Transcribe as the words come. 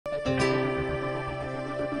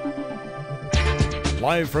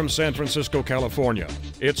Live from San Francisco, California,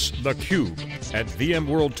 it's theCUBE at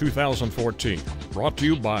VMworld 2014. Brought to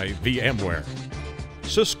you by VMware,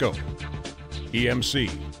 Cisco, EMC,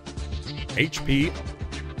 HP,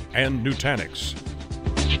 and Nutanix.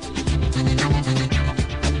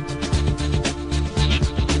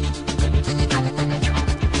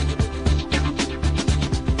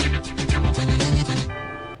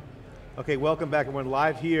 Okay, welcome back everyone.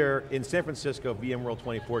 Live here in San Francisco, VMworld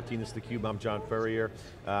 2014. This is theCUBE, I'm John Furrier.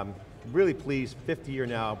 Really pleased, 5th year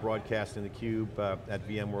now broadcasting theCUBE at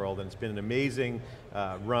VMworld, and it's been an amazing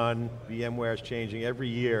run. VMware is changing every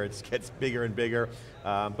year, it gets bigger and bigger,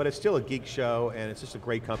 but it's still a geek show, and it's just a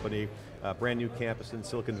great company. Brand new campus in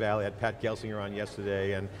Silicon Valley. I had Pat Gelsinger on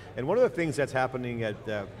yesterday, and one of the things that's happening at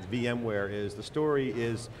VMware is, the story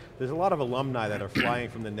is, there's a lot of alumni that are flying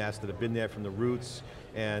from the nest, that have been there from the roots,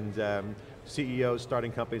 and CEOs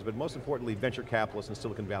starting companies, but most importantly, venture capitalists in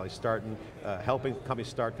Silicon Valley helping companies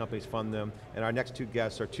start companies, fund them. And our next two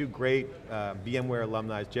guests are two great VMware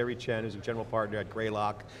alumni, Chen, who's a general partner at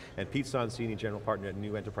Greylock, and Pete Sonsini, general partner at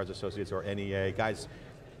New Enterprise Associates, or NEA. Guys,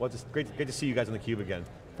 well, it's great to see you guys on theCUBE again.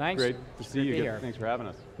 Thanks. Great to see you here. Thanks for having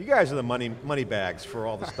us. You guys are the money bags for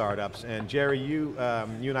all the startups. And Jerry, you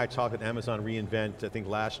and I talked at Amazon reInvent, I think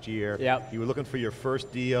last year. Yep. You were looking for your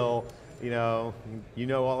first deal. You know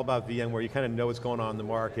all about VMware, you kind of know what's going on in the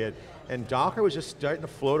market. And Docker was just starting to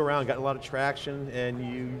float around, got a lot of traction, and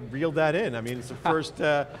you reeled that in. I mean, it's the first,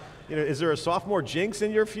 is there a sophomore jinx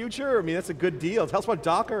in your future? I mean, that's a good deal. Tell us about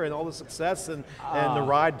Docker and all the success and the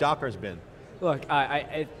ride Docker's been. Look,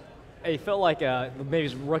 I felt like maybe it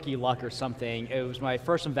was rookie luck or something. It was my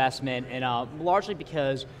first investment, and largely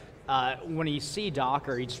because when you see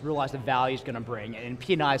Docker, you just realize the value it's going to bring, and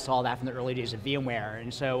Pete and I saw that from the early days of VMware,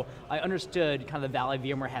 and so I understood kind of the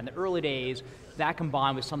value VMware had in the early days. That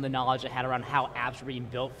combined with some of the knowledge I had around how apps are being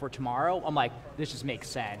built for tomorrow, I'm like, this just makes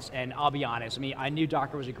sense. And I'll be honest, I mean, I knew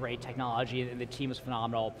Docker was a great technology and the team was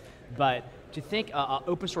phenomenal, but to think an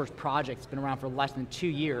open source project that's been around for less than 2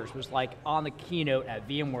 years was like on the keynote at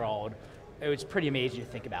VMworld, it was pretty amazing to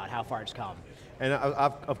think about how far it's come. And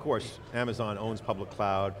of course, Amazon owns public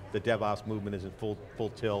cloud, the DevOps movement is in full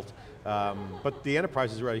tilt, but the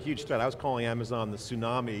enterprises are at a huge threat. I was calling Amazon the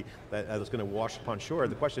tsunami that was going to wash upon shore.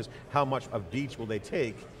 The question is, how much of beach will they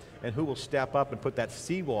take, and who will step up and put that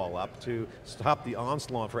seawall up to stop the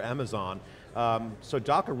onslaught for Amazon? So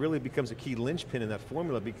Docker really becomes a key linchpin in that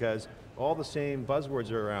formula, because all the same buzzwords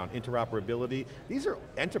are around, interoperability. These are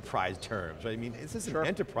enterprise terms, right? I mean, this is an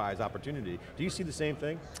enterprise opportunity. Do you see the same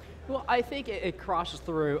thing? Well, I think it crosses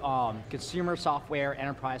through consumer software,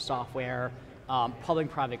 enterprise software,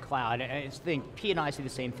 public-private cloud. And I think Pete and I see the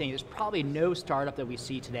same thing. There's probably no startup that we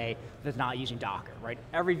see today that's not using Docker, right?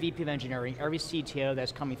 Every VP of engineering, every CTO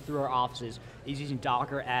that's coming through our offices is using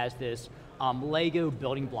Docker as this Lego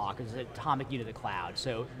building block, as an atomic unit of the cloud.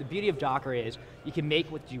 So the beauty of Docker is you can make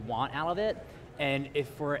what you want out of it, and if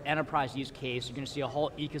for an enterprise use case, you're going to see a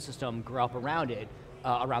whole ecosystem grow up around it,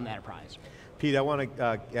 around the enterprise. Pete, I want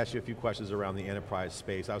to ask you a few questions around the enterprise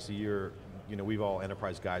space. Obviously we've all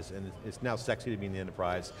enterprise guys, and it's now sexy to be in the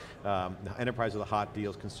enterprise. Enterprise are the hot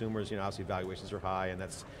deals, consumers, obviously valuations are high, and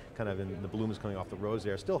that's kind of the bloom is coming off the rose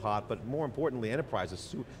there. Still hot, but more importantly, enterprise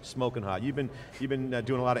is smoking hot. You've been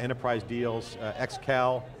doing a lot of enterprise deals,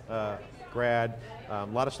 ex-Cal grad, a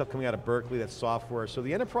lot of stuff coming out of Berkeley, that's software. So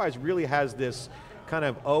the enterprise really has this kind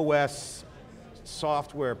of OS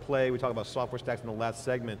software play. We talked about software stacks in the last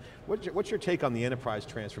segment. What's your take on the enterprise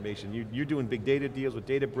transformation? You're doing big data deals with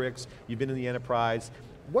Databricks, you've been in the enterprise.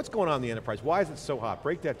 What's going on in the enterprise? Why is it so hot?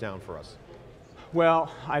 Break that down for us.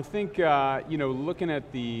 Well, I think looking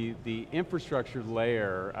at the infrastructure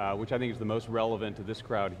layer, which I think is the most relevant to this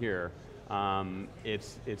crowd here,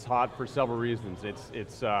 it's hot for several reasons.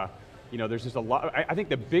 There's just a lot. I think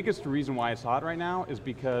the biggest reason why it's hot right now is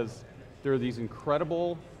because there are these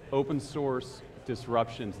incredible open source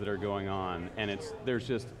disruptions that are going on, and there's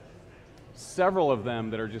just several of them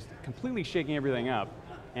that are just completely shaking everything up.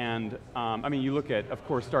 And I mean, you look at, of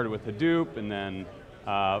course, started with Hadoop, and then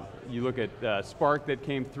you look at Spark that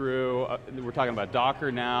came through. We're talking about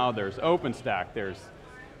Docker now. There's OpenStack. There's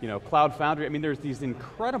Cloud Foundry. I mean, there's these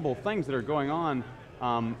incredible things that are going on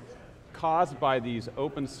caused by these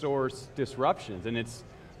open source disruptions, and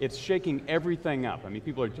it's shaking everything up. I mean,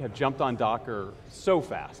 people have jumped on Docker so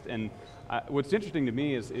fast, and what's interesting to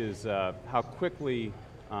me is how quickly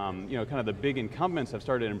kind of the big incumbents have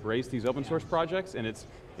started to embrace these open source projects, and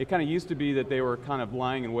it kind of used to be that they were kind of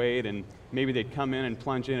lying in wait, and maybe they'd come in and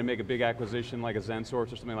plunge in and make a big acquisition like a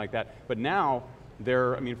ZenSource or something like that. But now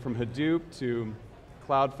they're, from Hadoop to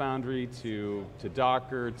Cloud Foundry to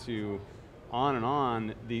Docker to on and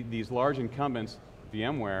on, these large incumbents,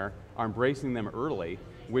 VMware are embracing them early,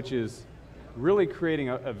 which is really creating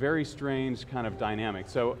a very strange kind of dynamic.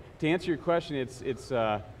 So to answer your question,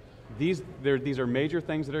 these are major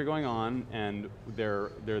things that are going on, and they're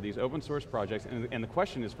these open source projects, and the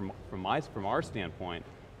question is from our standpoint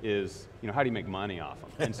is, how do you make money off them?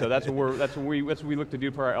 And so that's what we look to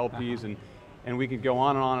do for our LPs, and we could go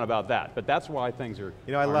on and on about that. But that's why things are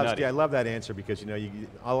I nutty. love that answer, because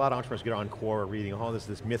a lot of entrepreneurs get on Quora reading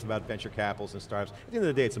this myth about venture capitals and startups. At the end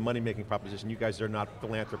of the day, it's a money-making proposition. You guys are not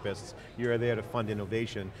philanthropists. You're there to fund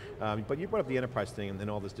innovation. But you brought up the enterprise thing and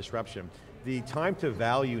all this disruption. The time to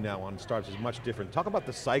value now on startups is much different. Talk about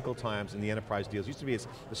the cycle times in the enterprise deals. It used to be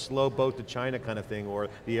the slow boat to China kind of thing, or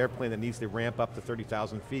the airplane that needs to ramp up to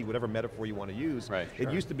 30,000 feet, whatever metaphor you want to use. Right, sure.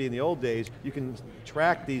 It used to be in the old days, you can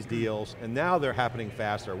track these deals, and now they're happening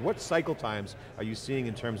faster. What cycle times are you seeing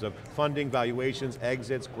in terms of funding, valuations,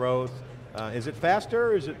 exits, growth? Is it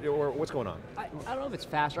faster, or what's going on? I don't know if it's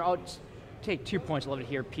faster. I'll just take 2 points. I'd love to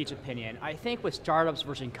hear Pete's opinion. I think with startups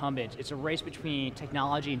versus incumbents, it's a race between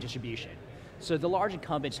technology and distribution. So the large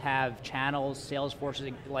incumbents have channels, sales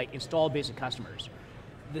forces, like installed base of customers.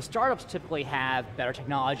 The startups typically have better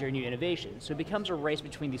technology or new innovation. So it becomes a race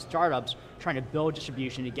between these startups trying to build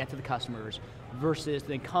distribution to get to the customers versus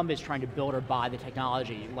the incumbents trying to build or buy the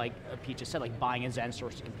technology, like Pete just said, like buying a Zen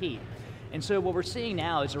source to compete. And so what we're seeing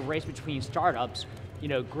now is a race between startups,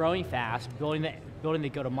 growing fast, building the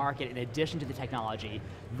go-to-market in addition to the technology,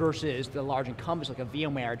 versus the large incumbents like a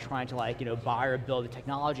VMware trying to buy or build the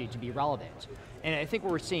technology to be relevant. And I think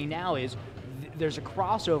what we're seeing now is there's a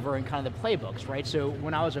crossover in kind of the playbooks, right? So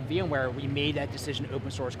when I was at VMware, we made that decision to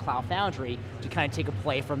open source Cloud Foundry to kind of take a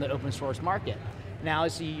play from the open source market. Now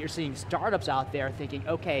you're seeing startups out there thinking,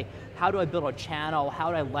 okay, how do I build a channel?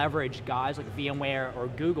 How do I leverage guys like VMware or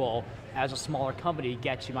Google as a smaller company to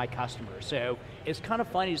get to my customers? So it's kind of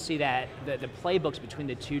funny to see that the playbooks between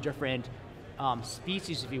the two different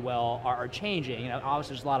species, if you will, are changing.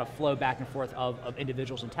 Obviously there's a lot of flow back and forth of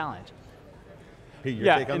individuals and talent. Pete,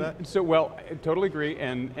 your take on that? So, well, I totally agree,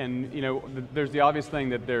 and there's the obvious thing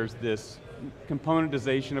that there's this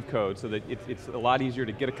componentization of code, so that it's a lot easier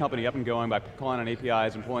to get a company up and going by calling on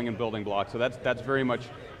APIs and pulling in building blocks. So that's very much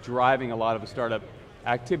driving a lot of the startup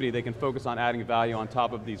activity. They can focus on adding value on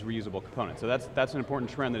top of these reusable components. So that's an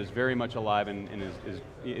important trend that is very much alive and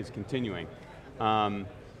is continuing. And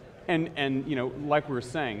like we were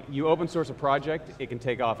saying, you open source a project, it can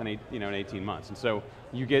take off in 18 months. And so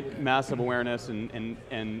you get massive awareness,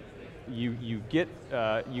 and you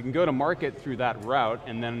can go to market through that route,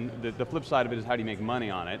 and then the flip side of it is how do you make money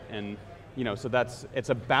on it, and so it's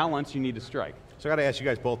a balance you need to strike. So I got to ask you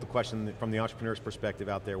guys both the question from the entrepreneur's perspective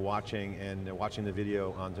out there watching the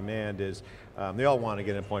video on demand is, they all want to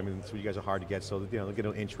get an appointment, so you guys are hard to get, so they'll get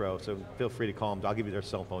an intro, so feel free to call them. I'll give you their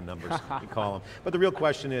cell phone numbers, you call them. But the real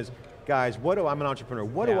question is, guys, I'm an entrepreneur,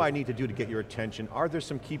 what do I need to do to get your attention? Are there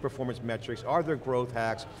some key performance metrics? Are there growth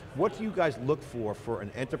hacks? What do you guys look for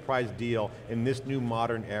an enterprise deal in this new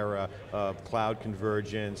modern era of cloud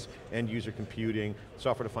convergence, end user computing,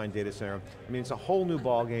 software-defined data center? I mean, it's a whole new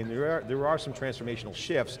ballgame. There are some transformational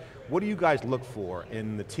shifts. What do you guys look for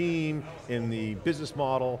in the team, in the business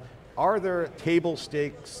model? Are there table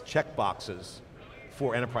stakes check boxes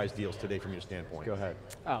for enterprise deals today from your standpoint? Go ahead.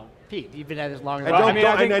 Oh, Pete, you've been at this longer than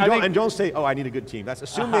I don't say, oh, I need a good team.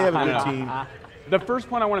 Assume they have a good team. The first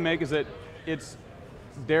point I want to make is that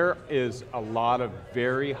there is a lot of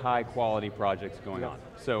very high quality projects going on.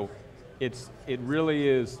 So it really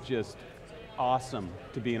is just awesome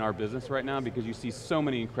to be in our business right now, because you see so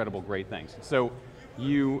many incredible great things. So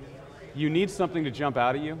you need something to jump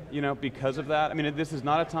out at you, because of that. I mean, this is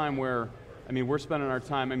not a time where, we're spending our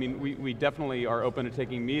time, we definitely are open to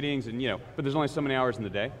taking meetings, and but there's only so many hours in the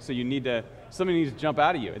day, so somebody needs to jump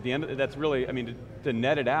out at you. At the end, that's really, to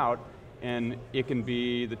net it out, and it can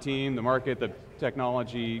be the team, the market, the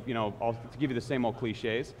technology, to give you the same old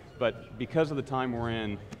cliches, but because of the time we're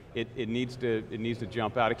in, it needs to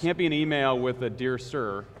jump out. It can't be an email with a "Dear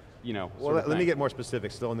Sir," Well, let me get more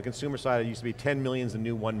specific. Still, on the consumer side, it used to be 10 million is the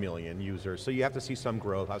new 1 million users. So you have to see some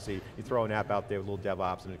growth. Obviously, you throw an app out there with a little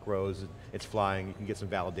DevOps and it grows, it's flying, you can get some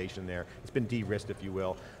validation there. It's been de-risked, if you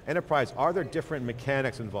will. Enterprise, are there different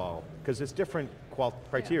mechanics involved? Because it's different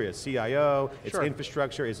criteria. CIO, it's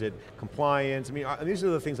infrastructure, is it compliance? These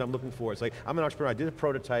are the things I'm looking for. It's like, I'm an entrepreneur, I did a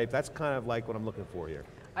prototype, that's kind of like what I'm looking for here.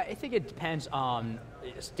 I think it depends on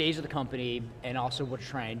the stage of the company and also what you're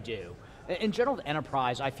trying to do. In general, the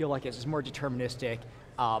enterprise, I feel like it's more deterministic,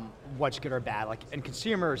 what's good or bad. Like in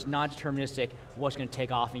consumers, non-deterministic, what's going to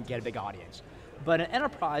take off and get a big audience. But in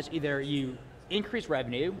enterprise, either you increase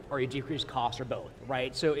revenue or you decrease costs or both,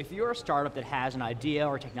 right? So if you're a startup that has an idea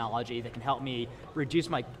or technology that can help me reduce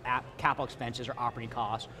my capital expenses or operating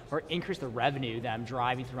costs, or increase the revenue that I'm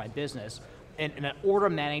driving through my business, in an order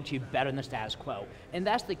of magnitude better than the status quo. And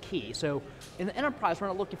that's the key. So in the enterprise, we're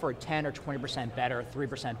not looking for a 10 or 20% better,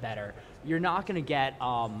 3% better. You're not going to get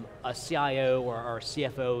a CIO or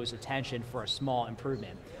CFO's attention for a small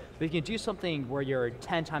improvement. But you can do something where you're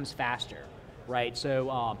 10 times faster, right?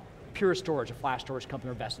 So Pure Storage, a flash storage company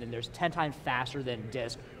we're invested in, there's 10 times faster than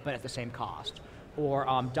disk, but at the same cost. Or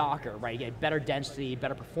Docker, right? You get better density,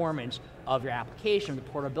 better performance of your application, the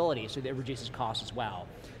portability, so that it reduces costs as well.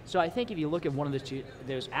 So I think if you look at one of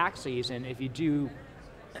those axes, and if you do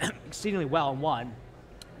exceedingly well in one,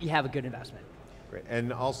 you have a good investment. Great.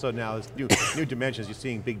 And also now, there's new dimensions. You're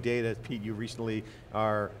seeing big data. Pete, you recently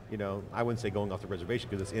are, I wouldn't say going off the reservation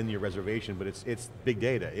because it's in your reservation, but it's big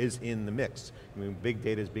data is in the mix. I mean, big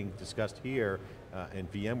data is being discussed here in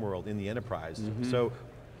VMworld in the enterprise. So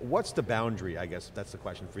what's the boundary, I guess, that's the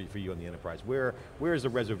question for you in the enterprise. Where is the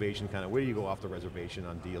reservation kind of, where do you go off the reservation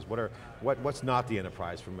on deals? What's not the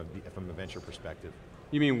enterprise from a venture perspective?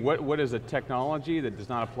 You mean what is a technology that does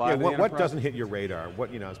not apply to the enterprise? What doesn't hit your radar?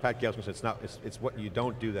 What, as Pat Gelsinger said, it's what you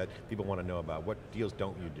don't do that people want to know about. What deals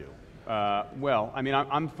don't you do? Well, I mean,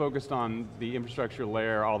 I'm focused on the infrastructure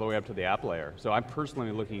layer all the way up to the app layer. So I'm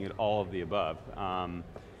personally looking at all of the above. And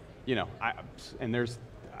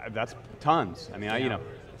that's tons. I mean,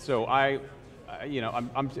 so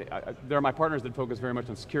there are my partners that focus very much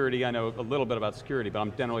on security. I know a little bit about security, but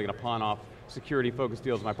I'm generally going to pawn off security-focused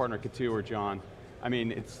deals. My partner Katu or John. I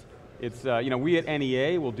mean, we at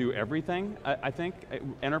NEA will do everything. I think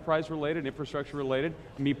enterprise-related, infrastructure-related.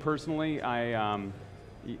 Me personally, I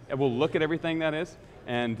will look at everything that is.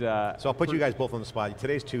 And so I'll put you guys both on the spot.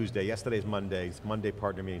 Today's Tuesday. Yesterday's Monday. It's Monday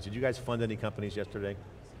partner meetings. Did you guys fund any companies yesterday?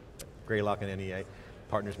 Greylock and NEA.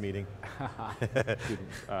 Partners meeting.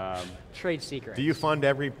 Trade secret. Do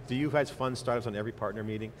you guys fund startups on every partner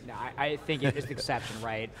meeting? No, I think it's the exception,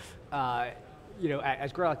 right?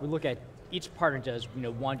 As Greylock, we look at each partner does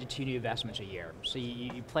 1 to 2 new investments a year. So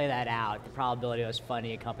you play that out, the probability of us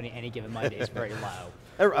funding a company any given Monday is very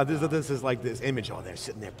low. This is like this image, they're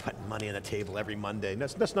sitting there putting money on the table every Monday.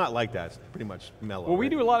 That's not like that, it's pretty much mellow. Well, we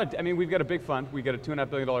do a lot of, we've got a big fund, we've got a $2.5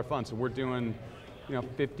 billion fund, so we're doing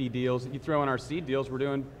 50 deals. You throw in our seed deals, we're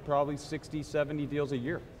doing probably 60, 70 deals a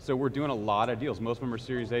year. So we're doing a lot of deals. Most of them are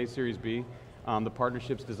Series A, Series B. The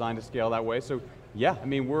partnership's designed to scale that way. So yeah,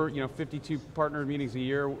 we're 52 partner meetings a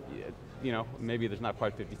year. Maybe there's not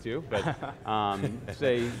quite 52, but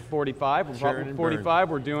say 45. Churn 45.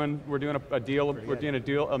 We're doing a deal. We're doing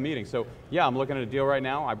a meeting. So yeah, I'm looking at a deal right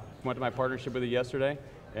now. I went to my partnership with it yesterday,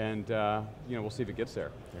 and we'll see if it gets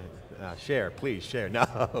there. Share, please share. No,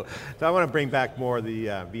 so I want to bring back more of the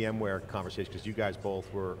VMware conversation because you guys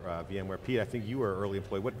both were VMware. Pete, I think you were an early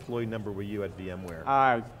employee. What employee number were you at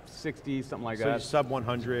VMware? 60, something like so that. Sub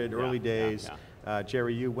 100, early days. Yeah.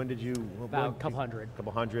 Jerry, when did you? About a couple hundred.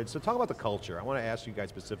 Couple hundred. So talk about the culture. I want to ask you guys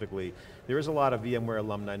specifically, there is a lot of VMware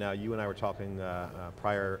alumni now. You and I were talking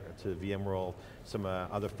prior to VMworld. Some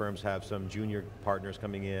other firms have some junior partners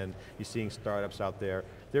coming in. You're seeing startups out there.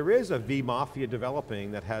 There is a V-Mafia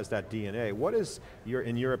developing that has that DNA. What is,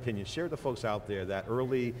 in your opinion, share with the folks out there, that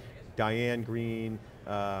early Diane Green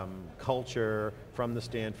culture from the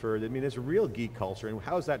Stanford? It's a real geek culture, and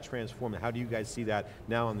how is that transforming? How do you guys see that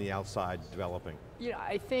now on the outside developing?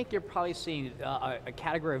 I think you're probably seeing a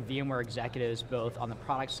category of VMware executives, both on the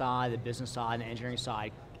product side, the business side, and the engineering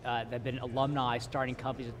side, that have been alumni starting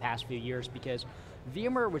companies in the past few years, because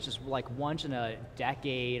VMware, which is like once in a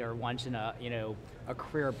decade or once in a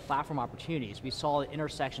career platform opportunities, we saw the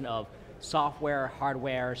intersection of software,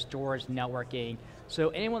 hardware, storage, networking. So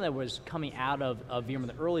anyone that was coming out of VMware in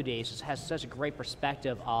the early days just has such a great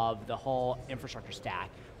perspective of the whole infrastructure stack,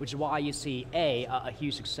 which is why you see a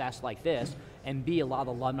huge success like this, and B, a lot of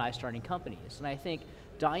alumni starting companies. And I think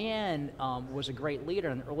Diane was a great leader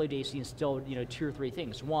in the early days. She instilled 2 or 3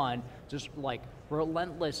 things. One, just like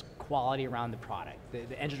relentless quality around the product.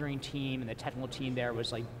 The engineering team and the technical team there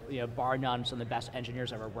was like bar none, some of the best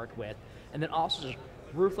engineers I've ever worked with. And then also just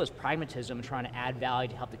ruthless pragmatism in trying to add value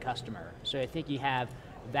to help the customer. So I think you have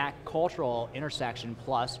that cultural intersection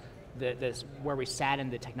plus this where we sat in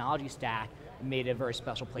the technology stack made it a very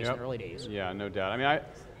special place in the early days. Yeah, no doubt.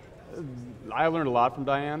 I learned a lot from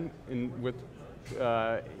Diane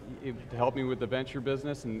to help me with the venture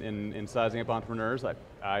business and sizing up entrepreneurs.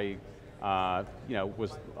 I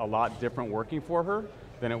was a lot different working for her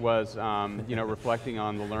than it was, reflecting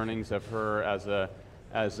on the learnings of her as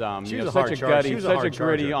such a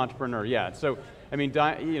gritty entrepreneur. Yeah. So,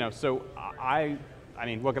 so I I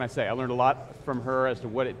mean, what can I say? I learned a lot from her as to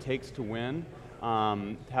what it takes to win,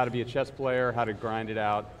 how to be a chess player, how to grind it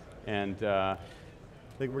out, and I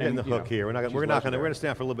think we're getting the hook here. We're going to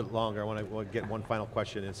stand for a little bit longer. I want to get one final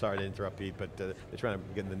question in. Sorry to interrupt, Pete, but they're trying to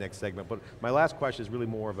get in the next segment. But my last question is really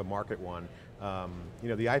more of a market one. You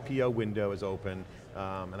know, the IPO window is open,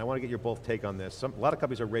 and I want to get your both take on this. A lot of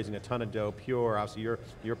companies are raising a ton of dough. Pure, obviously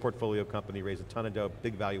your portfolio company raised a ton of dough,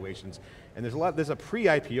 big valuations, and there's a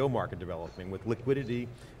pre-IPO market developing with liquidity.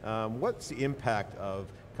 What's the impact of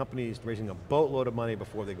companies raising a boatload of money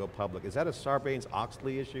before they go public? Is that a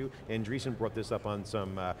Sarbanes-Oxley issue? Andreessen brought this up on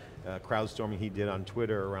some crowdstorming he did on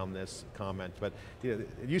Twitter around this comment. But you know,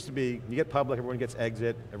 it used to be, you get public, everyone gets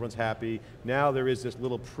exit, everyone's happy. Now there is this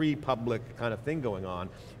little pre-public kind of thing going on.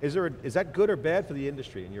 Is that good or bad for the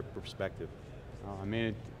industry in your perspective? I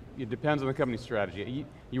mean, it depends on the company's strategy.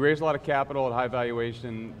 You raise a lot of capital at high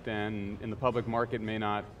valuation, then in the public market may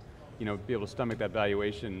not be able to stomach that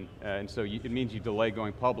valuation, and so it means you delay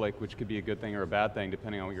going public, which could be a good thing or a bad thing,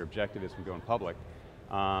 depending on what your objective is from going public.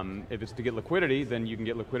 If it's to get liquidity, then you can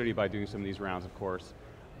get liquidity by doing some of these rounds, of course.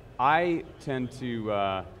 I tend to,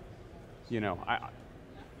 I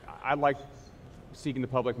like seeking the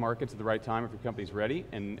public markets at the right time if your company's ready,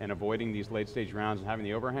 and avoiding these late stage rounds and having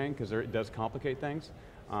the overhang, because it does complicate things.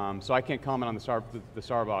 So I can't comment on the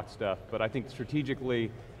Starbucks stuff, but I think strategically,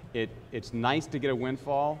 it's nice to get a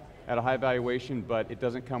windfall at a high valuation, but it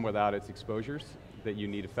doesn't come without its exposures that you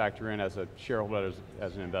need to factor in as a shareholder,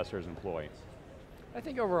 as an investor, as an employee. I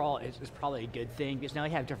think overall it's probably a good thing, because now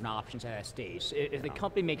you have different options at that stage. If the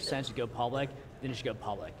company makes sense to go public, then it should go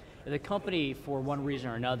public. If the company, for one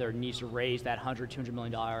reason or another, needs to raise that $100, $200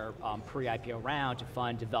 million pre-IPO round to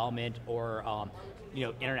fund development or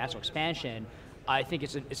international expansion, I think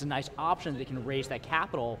it's a nice option that they can raise that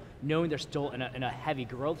capital knowing they're still in a heavy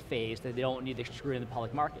growth phase that they don't need to screw in the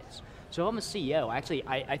public markets. So if I'm a CEO, actually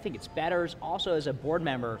I think it's better. Also as a board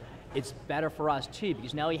member, it's better for us too,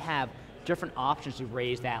 because now we have different options to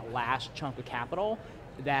raise that last chunk of capital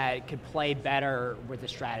that could play better with the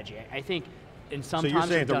strategy. I think so you're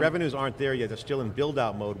saying the revenues aren't there yet, they're still in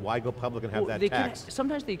build-out mode, why go public and have that tax?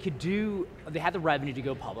 Sometimes they have the revenue to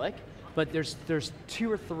go public, but there's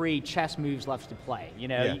 2 or 3 chess moves left to play. You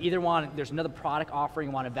either there's another product offering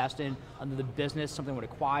you want to invest in under the business, something I would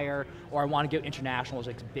acquire, or I want to go international as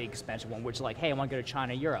a big expensive one, which is like, hey, I want to go to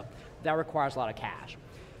China, Europe. That requires a lot of cash.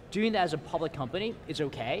 Doing that as a public company is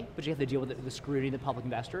okay, but you have to deal with the scrutiny of the public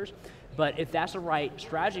investors. But if that's the right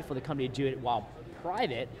strategy for the company to do it while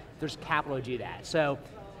private, there's capital to do that. So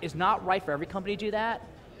it's not right for every company to do that,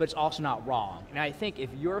 but it's also not wrong. And I think if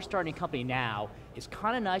you're starting a company now, it's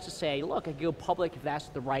kind of nice to say, look, I can go public if that's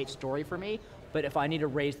the right story for me, but if I need to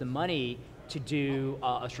raise the money to do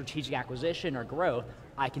a strategic acquisition or growth,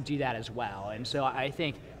 I can do that as well. And so I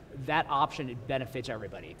think that option, it benefits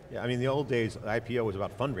everybody. Yeah, I mean, in the old days, IPO was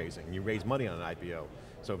about fundraising. You raise money on an IPO.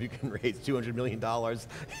 So if you can raise $200 million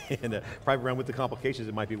in a private round with the complications,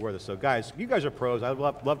 it might be worth it. So guys, you guys are pros. I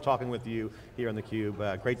love talking with you here on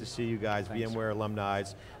theCUBE. Great to see you guys, thanks. VMware alumni,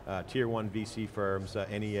 Tier 1 VC firms,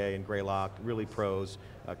 NEA and Greylock, really pros.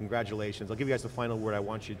 Congratulations. I'll give you guys the final word. I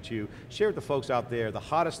want you to share with the folks out there the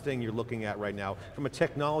hottest thing you're looking at right now from a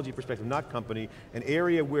technology perspective, not company, an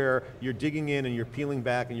area where you're digging in and you're peeling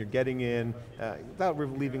back and you're getting in without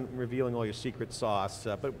revealing all your secret sauce,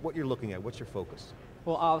 but what you're looking at, what's your focus?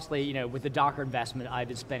 Well, obviously, with the Docker investment, I've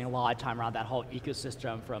been spending a lot of time around that whole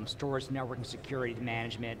ecosystem, from storage, networking, security to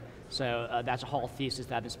management. So that's a whole thesis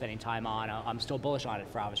that I've been spending time on. I'm still bullish on it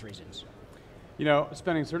for obvious reasons.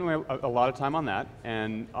 Spending certainly a lot of time on that,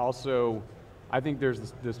 and also I think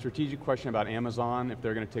there's the strategic question about Amazon, if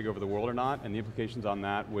they're going to take over the world or not, and the implications on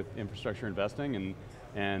that with infrastructure investing,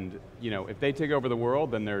 and if they take over the world,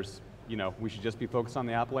 then there's, we should just be focused on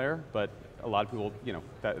the app layer, but a lot of people,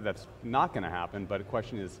 that's not going to happen, but the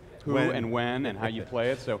question is who and when and how you play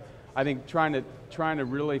it. So I think trying to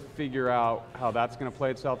really figure out how that's going to play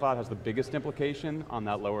itself out has the biggest implication on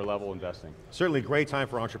that lower level investing. Certainly a great time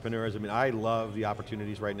for entrepreneurs. I mean, I love the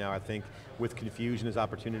opportunities right now. I think with confusion is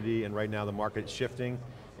opportunity, and right now the market's shifting.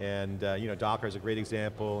 And Docker is a great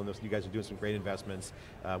example, and you guys are doing some great investments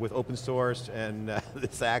with open source and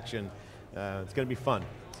this action. It's going to be fun.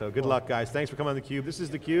 So good luck, guys. Thanks for coming on theCUBE. This is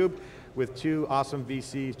theCUBE with 2 awesome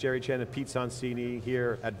VCs, Jerry Chen and Pete Sonsini,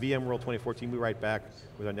 here at VMworld 2014. We'll be right back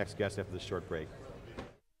with our next guest after this short break.